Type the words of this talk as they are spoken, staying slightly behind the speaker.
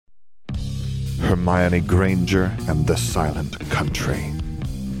Hermione Granger and the Silent Country.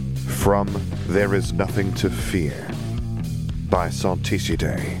 From There Is Nothing to Fear by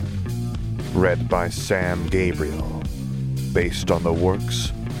Salticidae. Read by Sam Gabriel. Based on the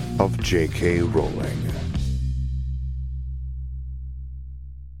works of J.K. Rowling.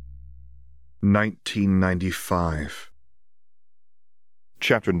 1995.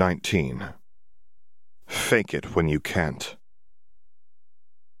 Chapter 19. Fake It When You Can't.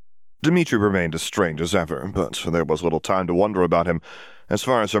 Dimitri remained as strange as ever, but there was little time to wonder about him. As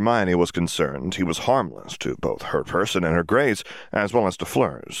far as Hermione was concerned, he was harmless to both her person and her grades, as well as to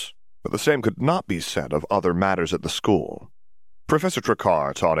Fleur's. But the same could not be said of other matters at the school. Professor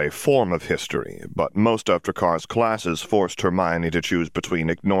Trecar taught a form of history, but most of Trecar's classes forced Hermione to choose between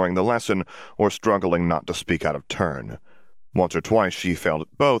ignoring the lesson or struggling not to speak out of turn. Once or twice she failed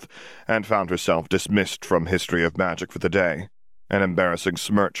at both, and found herself dismissed from History of Magic for the day, an embarrassing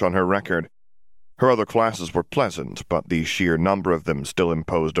smirch on her record. Her other classes were pleasant, but the sheer number of them still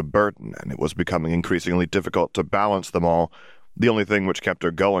imposed a burden, and it was becoming increasingly difficult to balance them all. The only thing which kept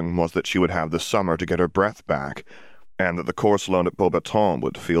her going was that she would have the summer to get her breath back, and that the course loan at Beauxbatons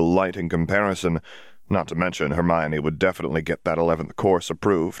would feel light in comparison. Not to mention, Hermione would definitely get that 11th course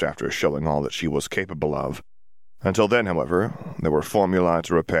approved after showing all that she was capable of. Until then, however, there were formulae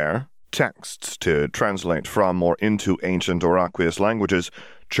to repair, texts to translate from or into ancient or aqueous languages,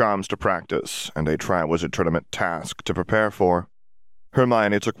 charms to practice, and a Triwizard Tournament task to prepare for.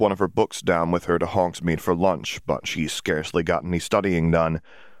 Hermione took one of her books down with her to Hogsmeade for lunch, but she scarcely got any studying done.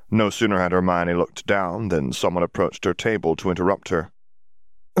 No sooner had Hermione looked down than someone approached her table to interrupt her.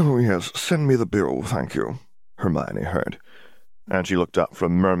 "Oh, yes, send me the bill, thank you," Hermione heard, and she looked up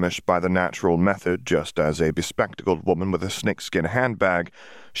from Mermish by the natural method just as a bespectacled woman with a snakeskin handbag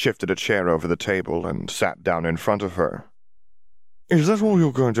shifted a chair over the table and sat down in front of her. "Is that all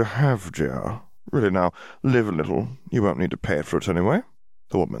you're going to have, dear? Really now, live a little. You won't need to pay for it anyway,"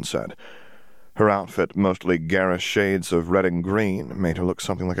 the woman said. Her outfit, mostly garish shades of red and green, made her look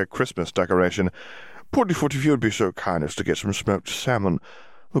something like a Christmas decoration. "Puddifoot, if you'd be so kind as to get some smoked salmon.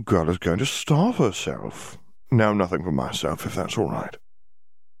 The girl is going to starve herself. No, nothing for myself, if that's all right."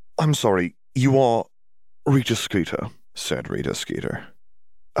 "I'm sorry, you are Rita Skeeter," said Rita Skeeter.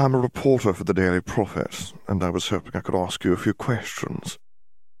 "I'm a reporter for the Daily Prophet, and I was hoping I could ask you a few questions."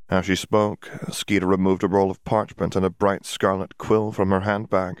 As she spoke, Skeeter removed a roll of parchment and a bright scarlet quill from her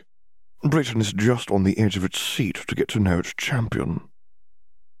handbag. "Britain is just on the edge of its seat to get to know its champion."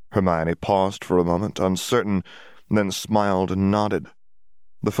 Hermione paused for a moment, uncertain, then smiled and nodded.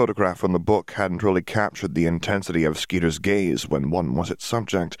 The photograph from the book hadn't really captured the intensity of Skeeter's gaze when one was its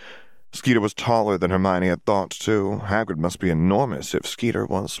subject. Skeeter was taller than Hermione had thought, too. Hagrid must be enormous if Skeeter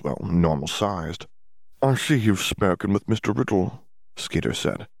was, well, normal-sized. "I see you've spoken with Mr. Riddle," Skeeter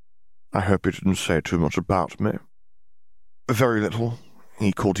said. "I hope he didn't say too much about me." "Very little.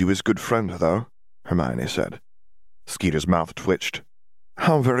 He called you his good friend, though," Hermione said. Skeeter's mouth twitched.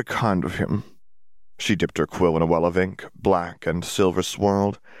 "How very kind of him." She dipped her quill in a well of ink, black and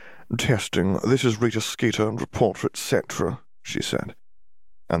silver-swirled. "Testing, this is Rita Skeeter, reporter, etc.," she said.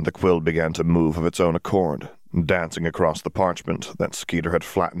 And the quill began to move of its own accord, dancing across the parchment that Skeeter had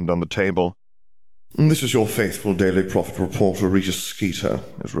flattened on the table. "This is your faithful Daily Prophet reporter, Rita Skeeter,"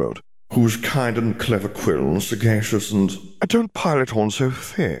 it wrote, "whose kind and clever quill, sagacious and—" "Don't pile it on so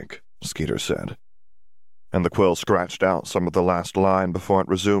thick," Skeeter said. And the quill scratched out some of the last line before it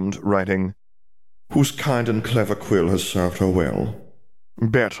resumed, writing, "whose kind and clever quill has served her well."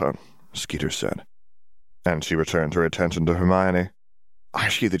 "Better," Skeeter said. And she returned her attention to Hermione. "I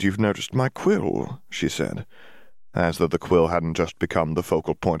see that you've noticed my quill," she said, as though the quill hadn't just become the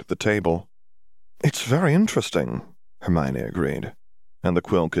focal point of the table. "It's very interesting," Hermione agreed, and the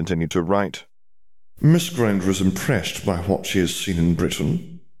quill continued to write. "Miss Granger is impressed by what she has seen in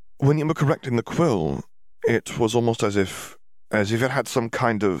Britain." When you were correcting the quill, it was almost as if it had some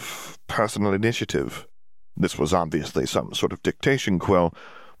kind of personal initiative. This was obviously some sort of dictation quill,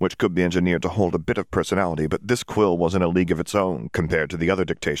 which could be engineered to hold a bit of personality, but this quill was in a league of its own compared to the other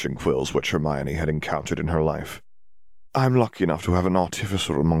dictation quills which Hermione had encountered in her life. "I'm lucky enough to have an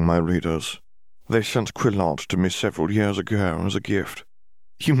artificer among my readers. They sent Quillard to me several years ago as a gift."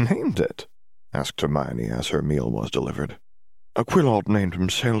 "You named it?" asked Hermione as her meal was delivered. "A Quillard named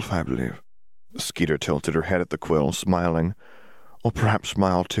himself, I believe." Skeeter tilted her head at the quill, smiling. "Or perhaps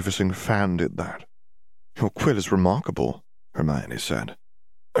my artificing fan did that." "Your quill is remarkable," Hermione said.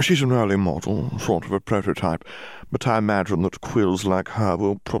 "She's an early model, sort of a prototype, but I imagine that quills like her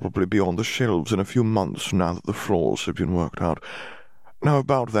will probably be on the shelves in a few months now that the flaws have been worked out. Now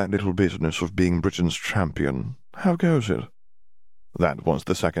about that little business of being Britain's champion, how goes it?" That was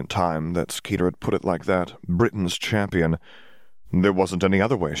the second time that Skeeter had put it like that. Britain's champion. There wasn't any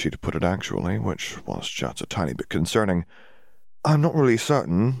other way she'd put it, actually, which was just a tiny bit concerning. I'm not really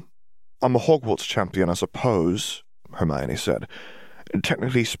certain. I'm a Hogwarts champion, I suppose, Hermione said.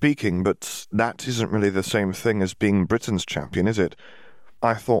 Technically speaking, but that isn't really the same thing as being Britain's champion, is it?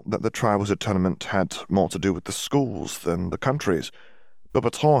 I thought that the Triwizard Tournament had more to do with the schools than the countries.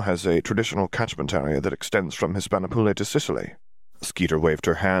 Beauxbatons has a traditional catchment area that extends from Hispaniopolis to Sicily. Skeeter waved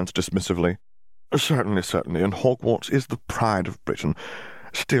her hands dismissively. Certainly, and Hogwarts is the pride of Britain.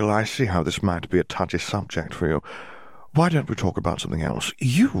 Still, I see how this might be a touchy subject for you. Why don't we talk about something else?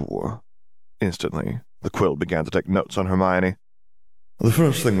 You? Instantly, the Quill began to take notes on Hermione. The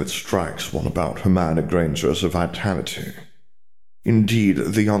first thing that strikes one about Hermione Granger is her vitality. Indeed,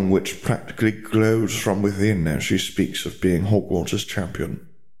 the young witch practically glows from within as she speaks of being Hogwarts' champion.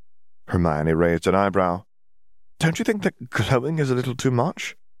 Hermione raised an eyebrow. Don't you think that glowing is a little too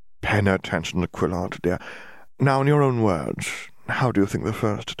much? Pay no attention to Quillard, dear. Now, in your own words, how do you think the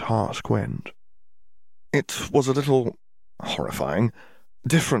first task went? It was a little horrifying,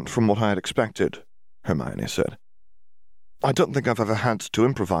 different from what I had expected, Hermione said. I don't think I've ever had to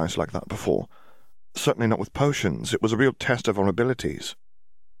improvise like that before. Certainly not with potions. It was a real test of our abilities.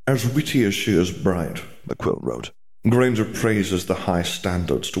 As witty as she is bright, the Quill wrote, Granger praises the high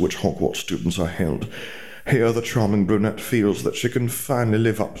standards to which Hogwarts students are held. Here the charming brunette feels that she can finally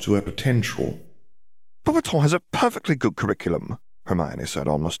live up to her potential. Beauxbatons has a perfectly good curriculum, Hermione said,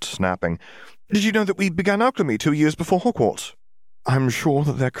 almost snapping. Did you know that we began alchemy 2 years before Hogwarts? I'm sure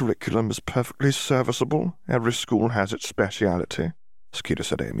that their curriculum is perfectly serviceable. Every school has its speciality, Skeeter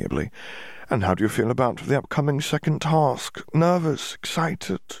said amiably. And how do you feel about the upcoming second task? Nervous?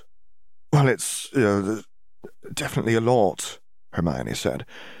 Excited? Well, it's definitely a lot, Hermione said.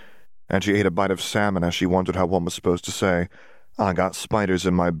 And she ate a bite of salmon as she wondered how one was supposed to say, I got spiders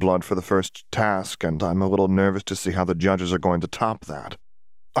in my blood for the first task, and I'm a little nervous to see how the judges are going to top that.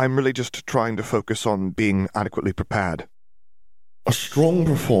 I'm really just trying to focus on being adequately prepared. A strong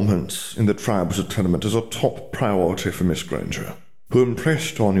performance in the Triwizard Tournament is a top priority for Miss Granger, who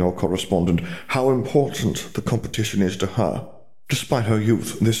impressed on your correspondent how important the competition is to her. Despite her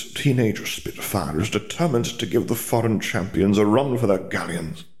youth, this teenage spitfire is determined to give the foreign champions a run for their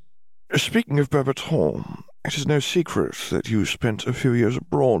galleons. Speaking of Beauxbatons, it is no secret that you spent a few years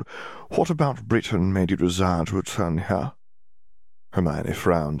abroad. What about Britain made you desire to return here? Hermione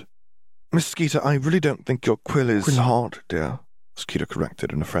frowned. Miss Skeeter, I really don't think your Quill is... Quillard, dear, Skeeter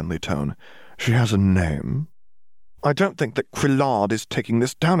corrected in a friendly tone. She has a name. I don't think that Quillard is taking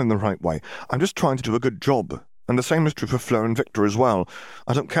this down in the right way. I'm just trying to do a good job. And the same is true for Fleur and Victor as well.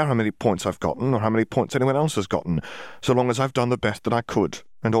 I don't care how many points I've gotten or how many points anyone else has gotten, so long as I've done the best that I could,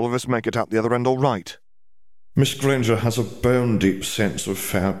 and all of us make it out the other end all right. Miss Granger has a bone-deep sense of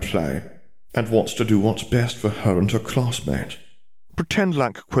fair play, and wants to do what's best for her and her classmates. Pretend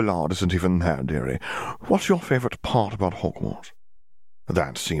like Quillard isn't even there, dearie. What's your favourite part about Hogwarts?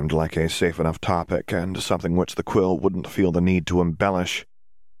 That seemed like a safe enough topic, and something which the Quill wouldn't feel the need to embellish.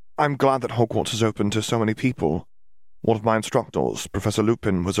 I'm glad that Hogwarts is open to so many people. One of my instructors, Professor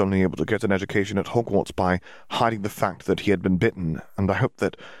Lupin, was only able to get an education at Hogwarts by hiding the fact that he had been bitten, and I hope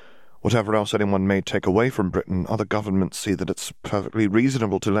that whatever else anyone may take away from Britain, other governments see that it's perfectly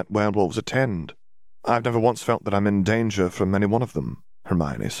reasonable to let werewolves attend. I've never once felt that I'm in danger from any one of them,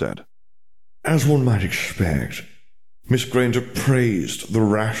 Hermione said. As one might expect, Miss Granger praised the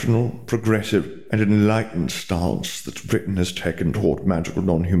rational, progressive, and enlightened stance that Britain has taken toward magical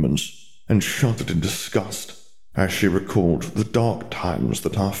non-humans, and shuddered in disgust as she recalled the dark times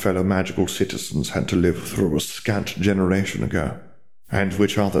that our fellow magical citizens had to live through a scant generation ago, and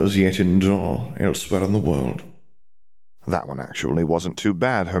which others yet endure elsewhere in the world. That one actually wasn't too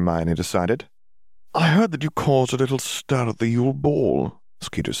bad, Hermione decided. I heard that you caused a little stir at the Yule Ball,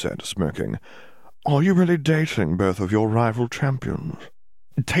 Skeeter said, smirking. Are you really dating both of your rival champions?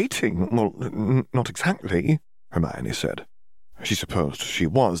 Dating? Well, not exactly, Hermione said. She supposed she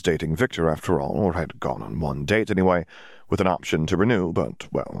was dating Victor after all, or had gone on one date anyway, with an option to renew, but,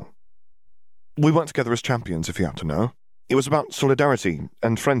 well. We weren't together as champions, if you have to know. It was about solidarity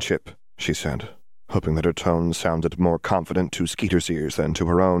and friendship, she said, hoping that her tone sounded more confident to Skeeter's ears than to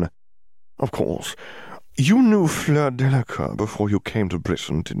her own. Of course. You knew Fleur Delacour before you came to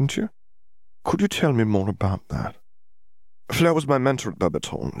Britain, didn't you? Could you tell me more about that? Fleur was my mentor at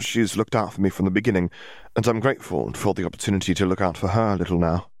Beauxbatons. She's looked out for me from the beginning, and I'm grateful for the opportunity to look out for her a little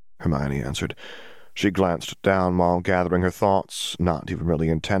now, Hermione answered. She glanced down while gathering her thoughts, not even really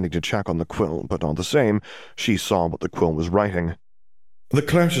intending to check on the Quill, but all the same, she saw what the Quill was writing. The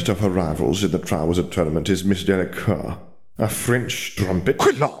closest of her rivals in the Triwizard Tournament is Miss Delacour. A French trumpet?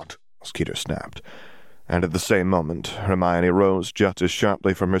 Quillard! Skeeter snapped. And at the same moment, Hermione rose just as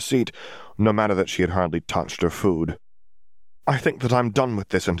sharply from her seat, no matter that she had hardly touched her food. I think that I'm done with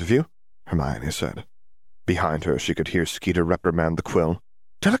this interview, Hermione said. Behind her, she could hear Skeeter reprimand the quill.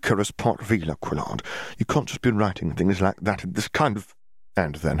 Delicaris part vila, Quillard. You can't just be writing things like that in this kind of...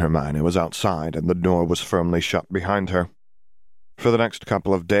 And then Hermione was outside, and the door was firmly shut behind her. For the next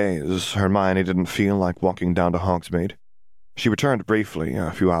couple of days, Hermione didn't feel like walking down to Hogsmeade. She returned briefly,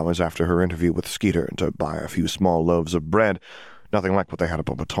 a few hours after her interview with Skeeter, to buy a few small loaves of bread, nothing like what they had at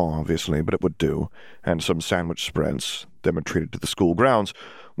Beauxbatons, obviously, but it would do, and some sandwich spreads, then retreated to the school grounds,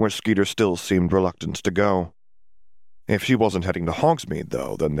 where Skeeter still seemed reluctant to go. If she wasn't heading to Hogsmeade,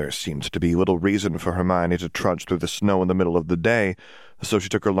 though, then there seemed to be little reason for Hermione to trudge through the snow in the middle of the day, so she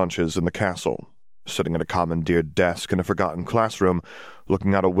took her lunches in the castle, sitting at a commandeered desk in a forgotten classroom,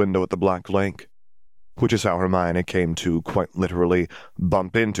 looking out a window at the Black Lake. Which is how Hermione came to, quite literally,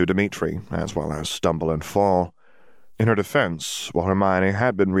 bump into Dimitri, as well as stumble and fall. In her defense, while Hermione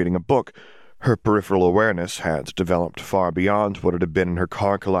had been reading a book, her peripheral awareness had developed far beyond what it had been in her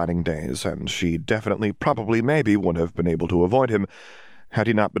car-colliding days, and she definitely, probably, maybe would have been able to avoid him had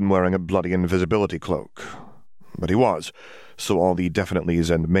he not been wearing a bloody invisibility cloak. But he was, so all the definitelys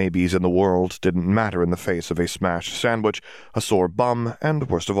and maybes in the world didn't matter in the face of a smashed sandwich, a sore bum, and,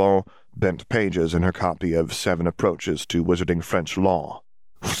 worst of all, bent pages in her copy of 7 Approaches to Wizarding French Law.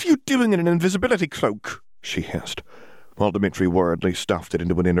 "What are you doing in an invisibility cloak?" she hissed, while Dimitri worriedly stuffed it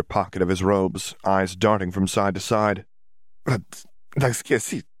into an inner pocket of his robes, eyes darting from side to side.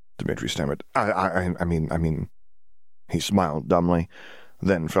 Dimitri stammered. I mean... He smiled dumbly,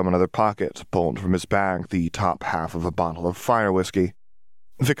 then from another pocket pulled from his bag the top half of a bottle of fire whiskey.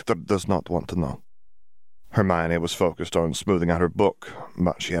 Victor does not want to know. Hermione was focused on smoothing out her book,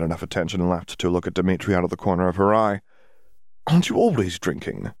 but she had enough attention left to look at Dimitri out of the corner of her eye. Aren't you always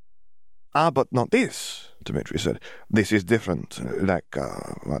drinking? But not this, Dimitri said. This is different,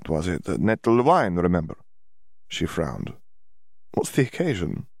 what was it, nettle wine, remember? She frowned. What's the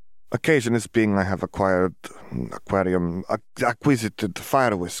occasion? Occasion is being I have acquisited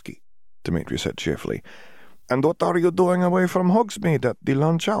fire whiskey, Dimitri said cheerfully. And what are you doing away from Hogsmeade at the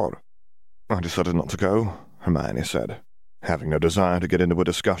lunch hour? I decided not to go, Hermione said, having no desire to get into a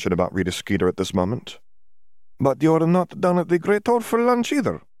discussion about Rita Skeeter at this moment. But you're not down at the Great Hall for lunch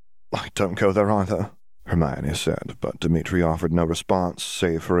either. I don't go there either, Hermione said, but Dimitri offered no response,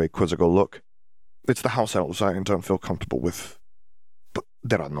 save for a quizzical look. It's the house elves I don't feel comfortable with. But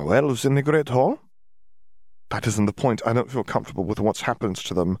there are no elves in the Great Hall? That isn't the point. I don't feel comfortable with what's happened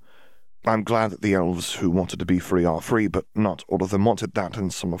to them. I'm glad that the elves who wanted to be free are free, but not all of them wanted that,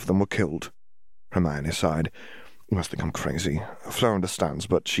 and some of them were killed. Hermione sighed. You must think I'm crazy. Fleur understands,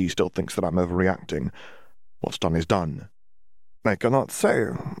 but she still thinks that I'm overreacting. What's done is done. I cannot say.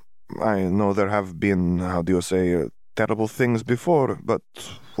 I know there have been, terrible things before, but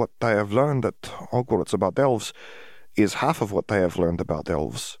what I have learned at Hogwarts about elves is half of what I have learned about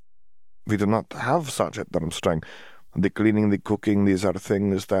elves. We do not have such at Durmstrang. The cleaning, the cooking, these are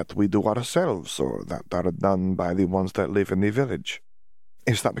things that we do ourselves, or that are done by the ones that live in the village.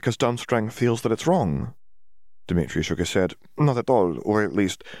 Is that because Durmstrang feels that it's wrong? Dimitri shook his head. Not at all, or at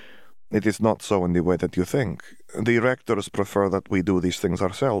least, it is not so in the way that you think. The rectors prefer that we do these things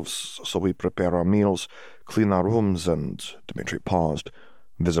ourselves, so we prepare our meals, clean our rooms, and... Dimitri paused,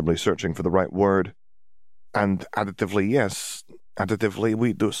 visibly searching for the right word. And additively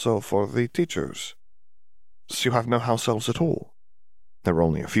we do so for the teachers. So you have no house elves at all? There were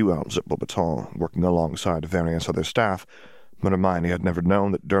only a few elves at Beauxbatons, working alongside various other staff, but Hermione had never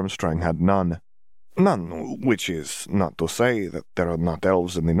known that Durmstrang had none. None, which is not to say that there are not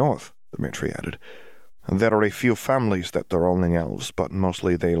elves in the north, Dimitri added. There are a few families that are only elves, but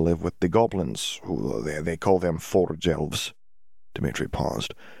mostly they live with the goblins, who they call them forge elves. Dimitri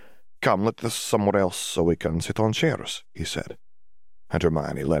paused. Come, let us somewhere else so we can sit on chairs, he said. And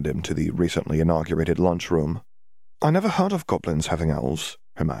Hermione led him to the recently inaugurated lunchroom. I never heard of goblins having elves,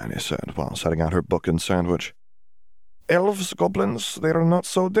 Hermione said, while setting out her book and sandwich. Elves, goblins, they are not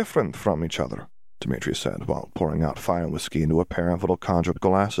so different from each other, Dimitri said, while pouring out fire whiskey into a pair of little conjured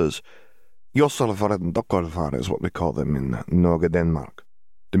glasses. Josselvar and Dokkorvar is what we call them in Norge, Denmark.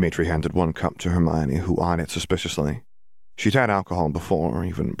 Dimitri handed one cup to Hermione, who eyed it suspiciously. She'd had alcohol before,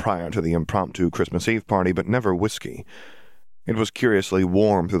 even prior to the impromptu Christmas Eve party, but never whiskey. It was curiously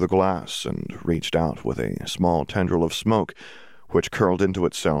warm through the glass and reached out with a small tendril of smoke, which curled into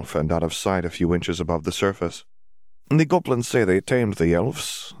itself and out of sight a few inches above the surface. The goblins say they tamed the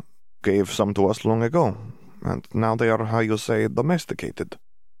elves, gave some to us long ago, and now they are, domesticated,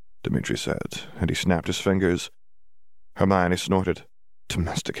 Dimitri said, and he snapped his fingers. Hermione snorted.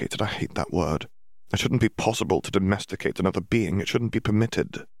 Domesticated, I hate that word. It shouldn't be possible to domesticate another being. It shouldn't be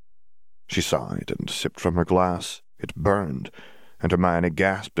permitted. She sighed and sipped from her glass. It burned, and Hermione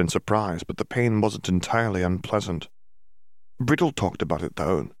gasped in surprise, but the pain wasn't entirely unpleasant. Riddle talked about it,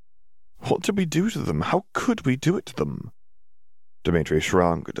 though. What did we do to them? How could we do it to them? Dimitri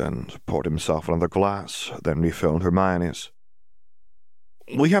shrugged and poured himself another glass, then refilled Hermione's.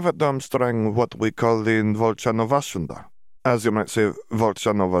 We have at Durmstrang what we call the Volchanovashundar, as you might say,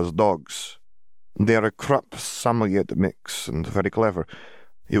 Volchanova's dogs. They are a crop Samoyed mix and very clever.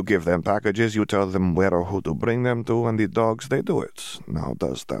 You give them packages, you tell them where or who to bring them to, and the dogs, they do it. Now,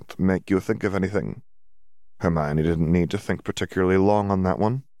 does that make you think of anything? Hermione didn't need to think particularly long on that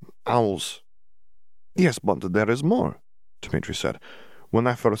one. Owls. Yes, but there is more, Dimitri said. When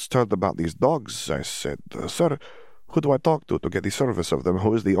I first heard about these dogs, I said, Sir, who do I talk to get the service of them?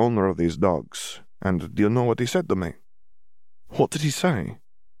 Who is the owner of these dogs? And do you know what he said to me? What did he say?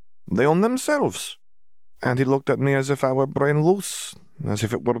 They own themselves. And he looked at me as if I were brain loose, as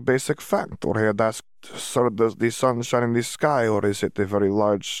if it were a basic fact, or he had asked, Sir, does the sun shine in the sky, or is it a very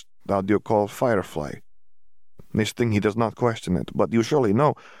large, how do you call, firefly? This thing he does not question it, but you surely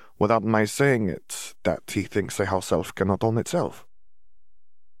know, without my saying it, that he thinks a house elf cannot own itself.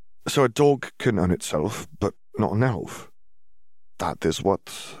 So a dog can own itself, but not an elf. That is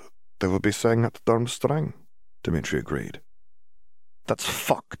what they would be saying at Durmstrang, Dimitri agreed. That's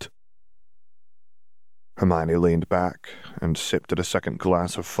fucked. Hermione leaned back and sipped at a second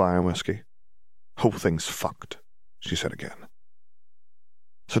glass of fire whiskey. Whole thing's fucked, she said again.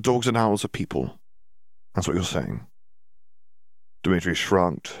 So dogs and owls are people. That's what you're saying. Dimitri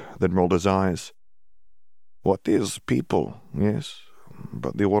shrugged, then rolled his eyes. What is people, yes,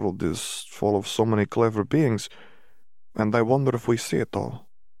 but the world is full of so many clever beings, and I wonder if we see it all.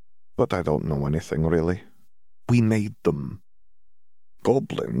 But I don't know anything, really. We made them.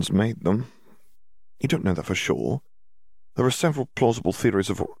 Goblins made them. You don't know that for sure. There are several plausible theories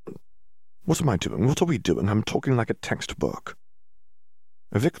of... What am I doing? What are we doing? I'm talking like a textbook.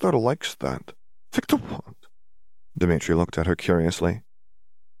 Victor likes that. Victor what? Dimitri looked at her curiously.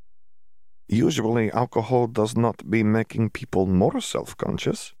 Usually alcohol does not be making people more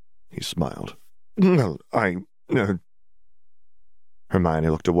self-conscious, he smiled. Well, Hermione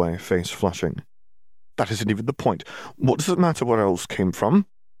looked away, face flushing. That isn't even the point. What does it matter where elves came from?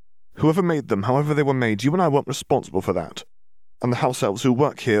 Whoever made them, however they were made, you and I weren't responsible for that. And the house elves who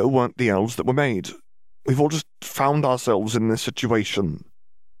work here weren't the elves that were made. We've all just found ourselves in this situation.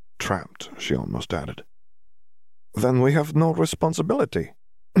 Trapped, she almost added. Then we have no responsibility.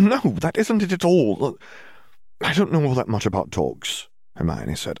 No, that isn't it at all. I don't know all that much about dogs,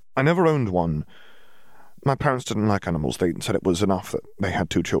 Hermione said. I never owned one. My parents didn't like animals. They said it was enough that they had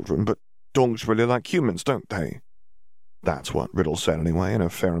 2 children, but dogs really like humans, don't they? That's what Riddle said anyway, and a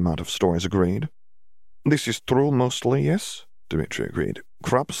fair amount of stories agreed. This is true mostly, yes, Dimitri agreed.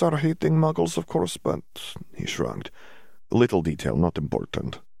 Crops are hating muggles, of course, but, he shrugged. Little detail, not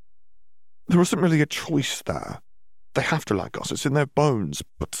important. There isn't really a choice there. They have to like us, it's in their bones,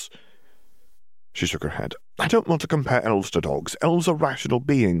 but... She shook her head. I don't want to compare elves to dogs. Elves are rational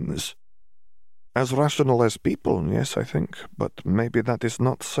beings. As rational as people, yes, I think, but maybe that is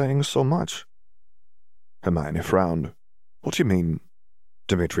not saying so much. Hermione frowned. What do you mean?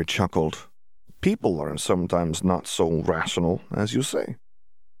 Dimitri chuckled. People are sometimes not so rational, as you say.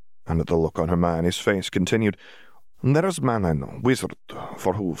 And the look on Hermione's face continued. There is man I know, wizard,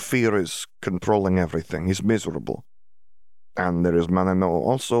 for who fear is controlling everything. He's miserable. And there is man I know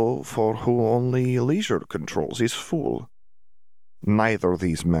also for who only leisure controls. He's fool. Neither of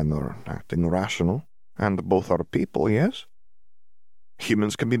these men are acting rational, and both are people, yes?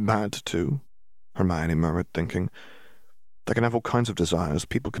 Humans can be bad, too, Hermione murmured, thinking. They can have all kinds of desires.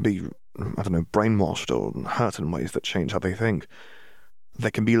 People can be, brainwashed or hurt in ways that change how they think.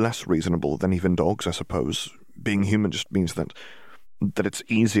 They can be less reasonable than even dogs, I suppose. Being human just means that it's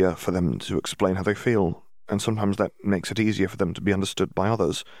easier for them to explain how they feel, and sometimes that makes it easier for them to be understood by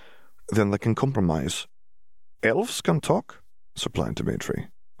others. Then they can compromise. Elves can talk, supplied Dimitri,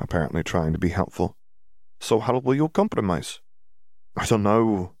 apparently trying to be helpful. So how will you compromise? I don't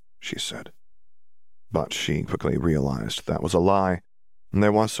know, she said. But she quickly realized that was a lie.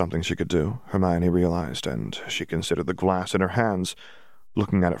 There was something she could do, Hermione realized, and she considered the glass in her hands,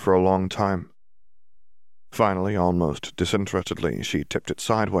 looking at it for a long time. Finally, almost disinterestedly, she tipped it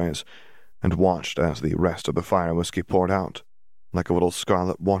sideways and watched as the rest of the fire whiskey poured out, like a little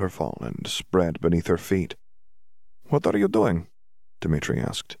scarlet waterfall, and spread beneath her feet. What are you doing? Dimitri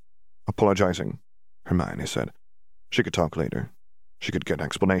asked. Apologizing, Hermione said. She could talk later. She could get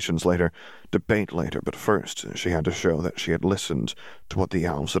explanations later, debate later, but first she had to show that she had listened to what the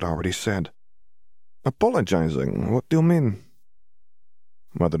elves had already said. "Apologizing? What do you mean?"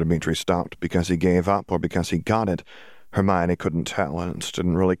 Whether Dimitri stopped because he gave up or because he got it, Hermione couldn't tell and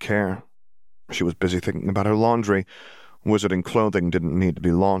didn't really care. She was busy thinking about her laundry. Wizarding clothing didn't need to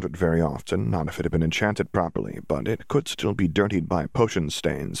be laundered very often, not if it had been enchanted properly, but it could still be dirtied by potion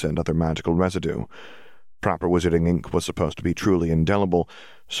stains and other magical residue. Proper wizarding ink was supposed to be truly indelible,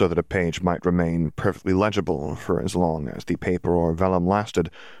 so that a page might remain perfectly legible for as long as the paper or vellum lasted,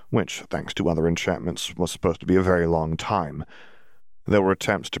 which, thanks to other enchantments, was supposed to be a very long time. There were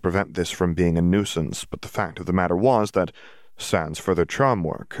attempts to prevent this from being a nuisance, but the fact of the matter was that, sans further charm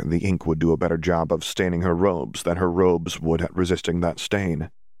work, the ink would do a better job of staining her robes than her robes would at resisting that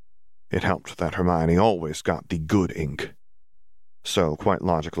stain. It helped that Hermione always got the good ink. So, quite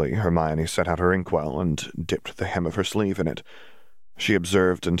logically, Hermione set out her inkwell and dipped the hem of her sleeve in it. She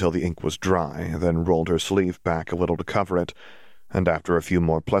observed until the ink was dry, then rolled her sleeve back a little to cover it, and after a few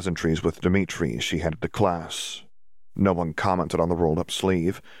more pleasantries with Dimitri, she headed to class. No one commented on the rolled-up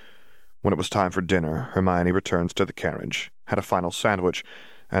sleeve. When it was time for dinner, Hermione returned to the carriage, had a final sandwich,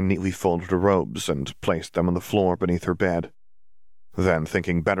 and neatly folded her robes and placed them on the floor beneath her bed. Then,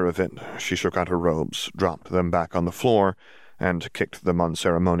 thinking better of it, she shook out her robes, dropped them back on the floor, and kicked them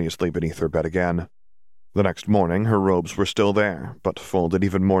unceremoniously beneath her bed again. The next morning her robes were still there, but folded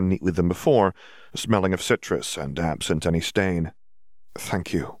even more neatly than before, smelling of citrus and absent any stain.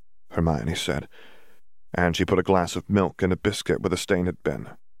 "Thank you," Hermione said, and she put a glass of milk and a biscuit where the stain had been.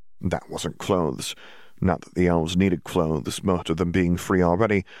 That wasn't clothes. Not that the elves needed clothes, most of them being free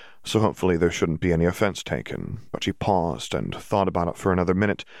already, so hopefully there shouldn't be any offense taken, but she paused and thought about it for another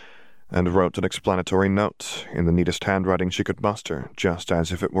minute, and wrote an explanatory note in the neatest handwriting she could muster, just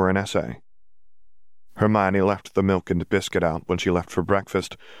as if it were an essay. Hermione left the milk and biscuit out when she left for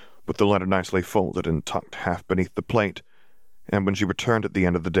breakfast, with the letter nicely folded and tucked half beneath the plate, and when she returned at the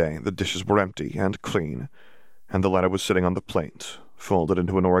end of the day, the dishes were empty and clean, and the letter was sitting on the plate, folded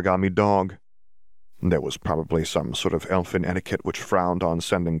into an origami dog. There was probably some sort of elfin etiquette which frowned on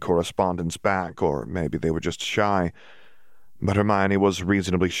sending correspondence back, or maybe they were just shy, but Hermione was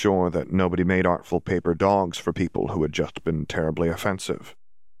reasonably sure that nobody made artful paper dogs for people who had just been terribly offensive.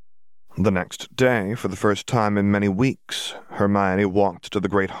 The next day, for the first time in many weeks, Hermione walked to the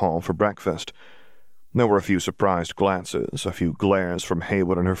great hall for breakfast. There were a few surprised glances, a few glares from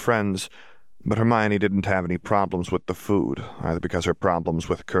Haywood and her friends, but Hermione didn't have any problems with the food, either because her problems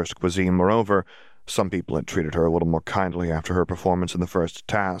with cursed cuisine were over. Some people had treated her a little more kindly after her performance in the first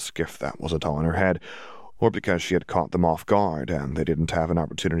task, if that was at all in her head, or because she had caught them off guard, and they didn't have an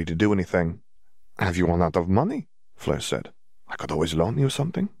opportunity to do anything. "Have you run out of money?" Fleur said. "I could always loan you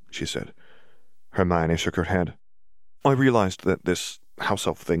something," she said. Hermione shook her head. "I realized that this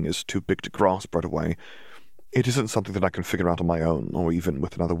house-elf thing is too big to grasp right away. It isn't something that I can figure out on my own, or even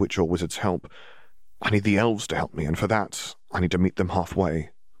with another witch or wizard's help. I need the elves to help me, and for that, I need to meet them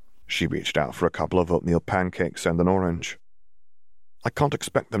halfway." She reached out for a couple of oatmeal pancakes and an orange. "I can't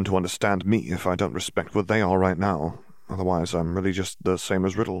expect them to understand me if I don't respect what they are right now. Otherwise, I'm really just the same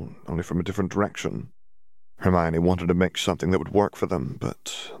as Riddle, only from a different direction." Hermione wanted to make something that would work for them,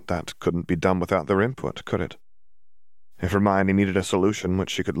 but that couldn't be done without their input, could it? If Hermione needed a solution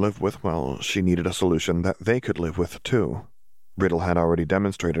which she could live with, well, she needed a solution that they could live with, too. Riddle had already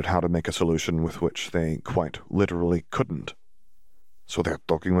demonstrated how to make a solution with which they quite literally couldn't. "So they're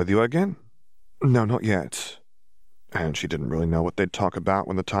talking with you again?" "No, not yet." And she didn't really know what they'd talk about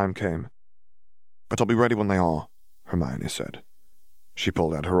when the time came. "But I'll be ready when they are," Hermione said. She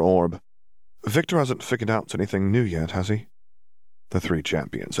pulled out her orb. "Victor hasn't figured out anything new yet, has he?" The three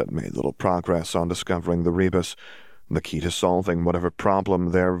champions had made little progress on discovering the rebus, the key to solving whatever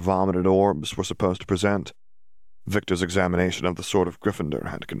problem their vomited orbs were supposed to present. Victor's examination of the Sword of Gryffindor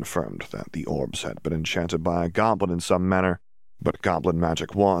had confirmed that the orbs had been enchanted by a goblin in some manner, but goblin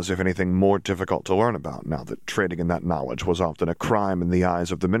magic was, if anything, more difficult to learn about now that trading in that knowledge was often a crime in the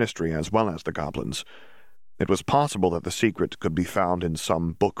eyes of the Ministry as well as the goblins. It was possible that the secret could be found in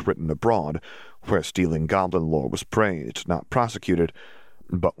some book written abroad, where stealing goblin lore was praised, not prosecuted,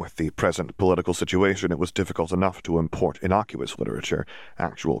 but with the present political situation it was difficult enough to import innocuous literature.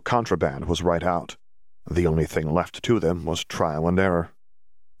 Actual contraband was right out. The only thing left to them was trial and error.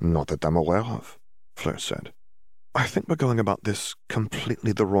 "Not that I'm aware of," Fleur said. "I think we're going about this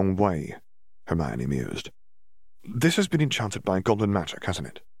completely the wrong way," Hermione mused. "This has been enchanted by goblin magic, hasn't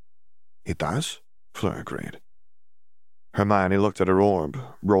it?" "It does," Fleur agreed. Hermione looked at her orb,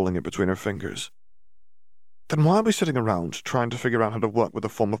 rolling it between her fingers. "Then why are we sitting around trying to figure out how to work with a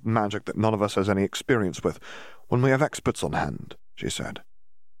form of magic that none of us has any experience with, when we have experts on hand?" she said.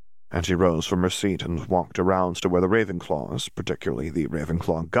 And she rose from her seat and walked around to where the Ravenclaws, particularly the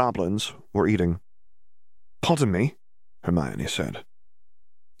Ravenclaw goblins, were eating. "Pardon me," Hermione said.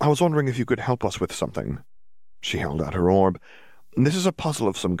 "I was wondering if you could help us with something." She held out her orb. "This is a puzzle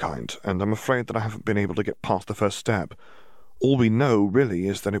of some kind, and I'm afraid that I haven't been able to get past the first step. All we know, really,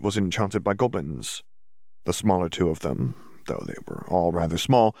 is that it was enchanted by goblins." The smaller two of them, though they were all rather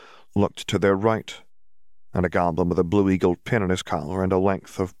small, looked to their right, and a goblin with a blue-eagled pin in his collar and a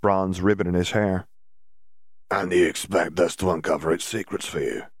length of bronze ribbon in his hair. "And you expect us to uncover its secrets for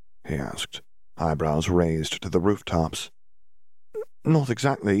you?" he asked, eyebrows raised to the rooftops. "Not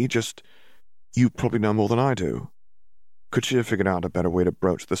exactly, just you probably know more than I do. Could she have figured out a better way to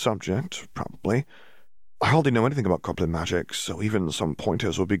broach the subject? Probably. I hardly know anything about goblin magic, so even some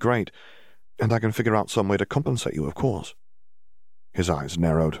pointers would be great, and I can figure out some way to compensate you, of course." His eyes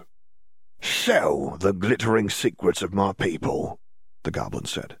narrowed. "So, the glittering secrets of my people," the goblin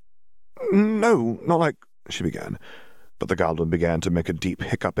said. "No, not like—" she began, but the goblin began to make a deep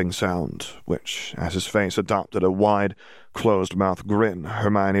hiccuping sound, which, as his face adopted a wide, closed-mouthed grin,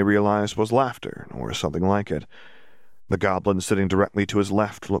 Hermione realized was laughter, or something like it. The goblin sitting directly to his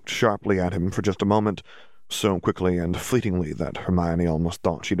left looked sharply at him for just a moment, so quickly and fleetingly that Hermione almost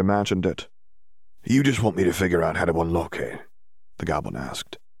thought she'd imagined it. "You just want me to figure out how to unlock it?" the goblin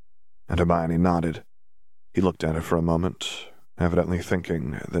asked, and Hermione nodded. He looked at her for a moment, evidently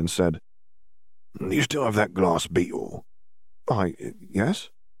thinking, then said, "You still have that glass beetle?" Yes?"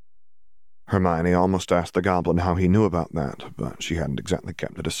 Hermione almost asked the goblin how he knew about that, but she hadn't exactly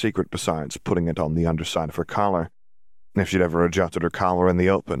kept it a secret besides putting it on the underside of her collar. If she'd ever adjusted her collar in the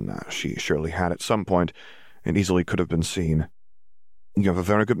open, as she surely had at some point, it easily could have been seen. "You have a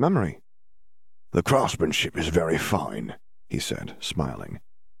very good memory." "The craftsmanship is very fine," he said, smiling.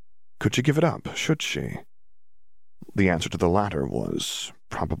 Could she give it up? Should she? The answer to the latter was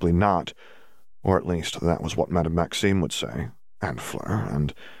probably not, or at least that was what Madame Maxime would say, and Fleur,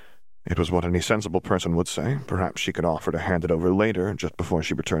 and it was what any sensible person would say. Perhaps she could offer to hand it over later, just before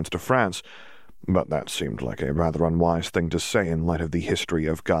she returns to France, but that seemed like a rather unwise thing to say in light of the history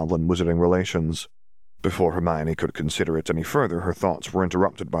of goblin-wizarding relations. Before Hermione could consider it any further, her thoughts were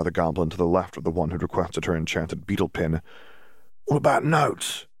interrupted by the goblin to the left of the one who'd requested her enchanted beetle pin. "What about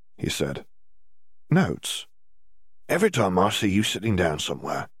notes?" he said. "Notes?" "Every time I see you sitting down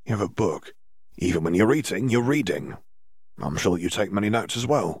somewhere, you have a book. Even when you're eating, you're reading. I'm sure that you take many notes as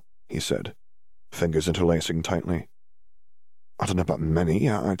well," he said, fingers interlacing tightly. "I don't know about many.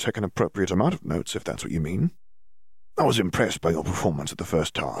 I take an appropriate amount of notes, if that's what you mean." "I was impressed by your performance at the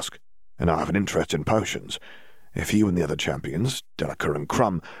first task, and I have an interest in potions. If you and the other champions, Delacour and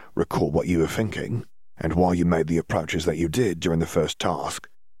Crumb, recall what you were thinking, and why you made the approaches that you did during the first task,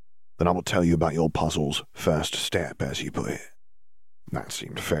 then I will tell you about your puzzle's first step, as you put it." That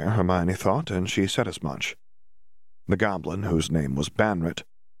seemed fair, Hermione thought, and she said as much. The goblin, whose name was Banrit,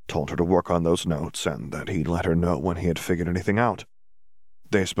 told her to work on those notes, and that he'd let her know when he had figured anything out.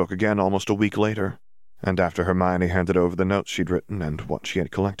 They spoke again almost a week later, and after Hermione handed over the notes she'd written and what she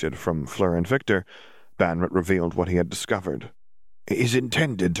had collected from Fleur and Victor, Banrit revealed what he had discovered. "It is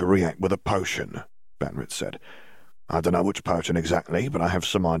intended to react with a potion," Banrit said. "I don't know which potion exactly, but I have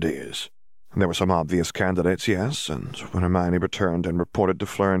some ideas." There were some obvious candidates, yes, and when Hermione returned and reported to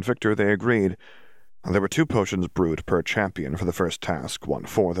Fleur and Victor, they agreed. There were 2 potions brewed per champion for the first task, one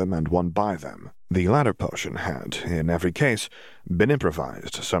for them and one by them. The latter potion had, in every case, been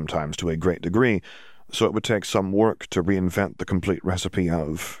improvised, sometimes to a great degree, so it would take some work to reinvent the complete recipe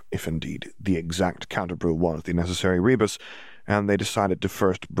of, if indeed the exact counterbrew was the necessary rebus, and they decided to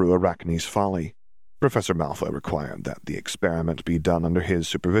first brew Arachne's Folly. Professor Malfoy required that the experiment be done under his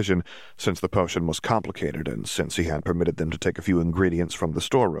supervision, since the potion was complicated, and since he had permitted them to take a few ingredients from the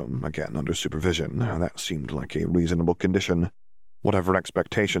storeroom, again under supervision. That seemed like a reasonable condition. Whatever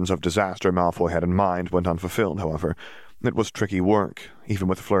expectations of disaster Malfoy had in mind went unfulfilled, however. It was tricky work, even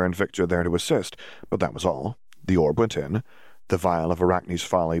with Fleur and Victor there to assist, but that was all. The orb went in, the vial of Arachne's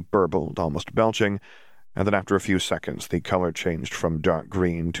Folly burbled, almost belching, and then after a few seconds the color changed from dark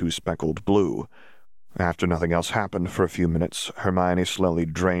green to speckled blue. After nothing else happened for a few minutes, Hermione slowly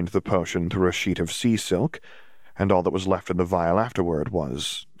drained the potion through a sheet of sea silk, and all that was left in the vial afterward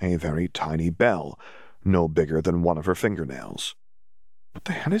was a very tiny bell, no bigger than one of her fingernails. "What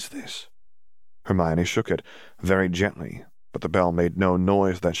the hell is this?" Hermione shook it, very gently, but the bell made no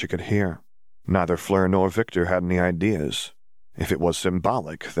noise that she could hear. Neither Fleur nor Victor had any ideas. If it was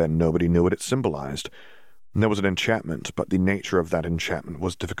symbolic, then nobody knew what it symbolized. There was an enchantment, but the nature of that enchantment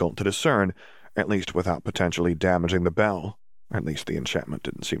was difficult to discern, at least without potentially damaging the bell. At least the enchantment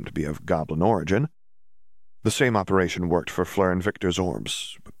didn't seem to be of goblin origin. The same operation worked for Fleur and Victor's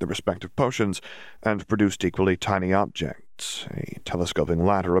orbs, with their respective potions, and produced equally tiny objects, a telescoping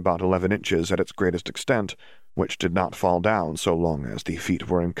ladder about 11 inches at its greatest extent, which did not fall down so long as the feet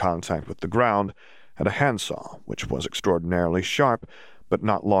were in contact with the ground, and a handsaw, which was extraordinarily sharp, but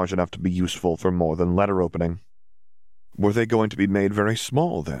not large enough to be useful for more than letter opening. Were they going to be made very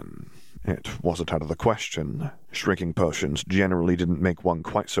small, then? It wasn't out of the question. Shrinking potions generally didn't make one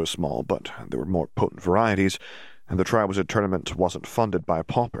quite so small, but there were more potent varieties, and the Triwizard Tournament wasn't funded by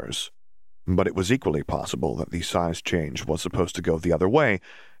paupers. But it was equally possible that the size change was supposed to go the other way,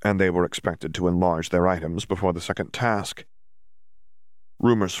 and they were expected to enlarge their items before the second task.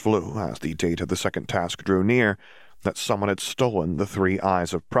 Rumors flew, as the date of the second task drew near, that someone had stolen the 3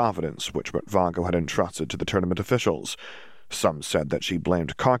 Eyes of Providence which Vago had entrusted to the tournament officials. Some said that she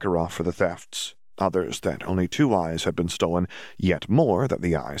blamed Karkaroff for the thefts, others that only 2 eyes had been stolen, yet more that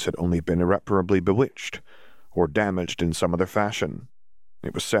the eyes had only been irreparably bewitched, or damaged in some other fashion.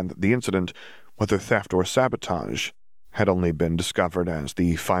 It was said that the incident, whether theft or sabotage, had only been discovered as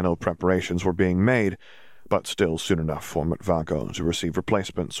the final preparations were being made, but still soon enough for Vago to receive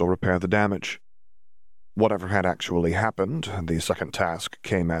replacements or repair the damage. Whatever had actually happened, the second task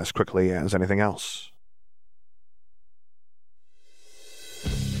came as quickly as anything else.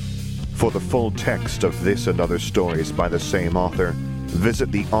 For the full text of this and other stories by the same author,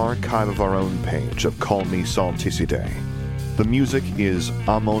 visit the Archive of Our Own page of Call Me Salticide. The music is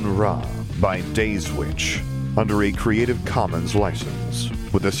Amon-Ra by Dayswitch, under a Creative Commons license,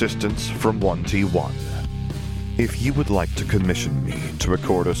 with assistance from 1T1. If you would like to commission me to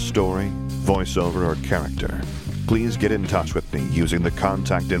record a story, voiceover, or character, please get in touch with me using the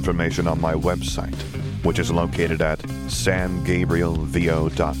contact information on my website, which is located at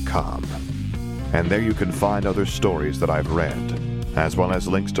samgabrielvo.com. And there you can find other stories that I've read, as well as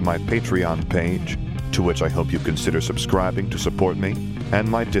links to my Patreon page, to which I hope you consider subscribing to support me, and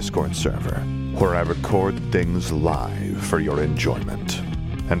my Discord server, where I record things live for your enjoyment.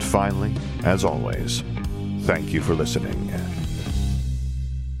 And finally, as always, thank you for listening.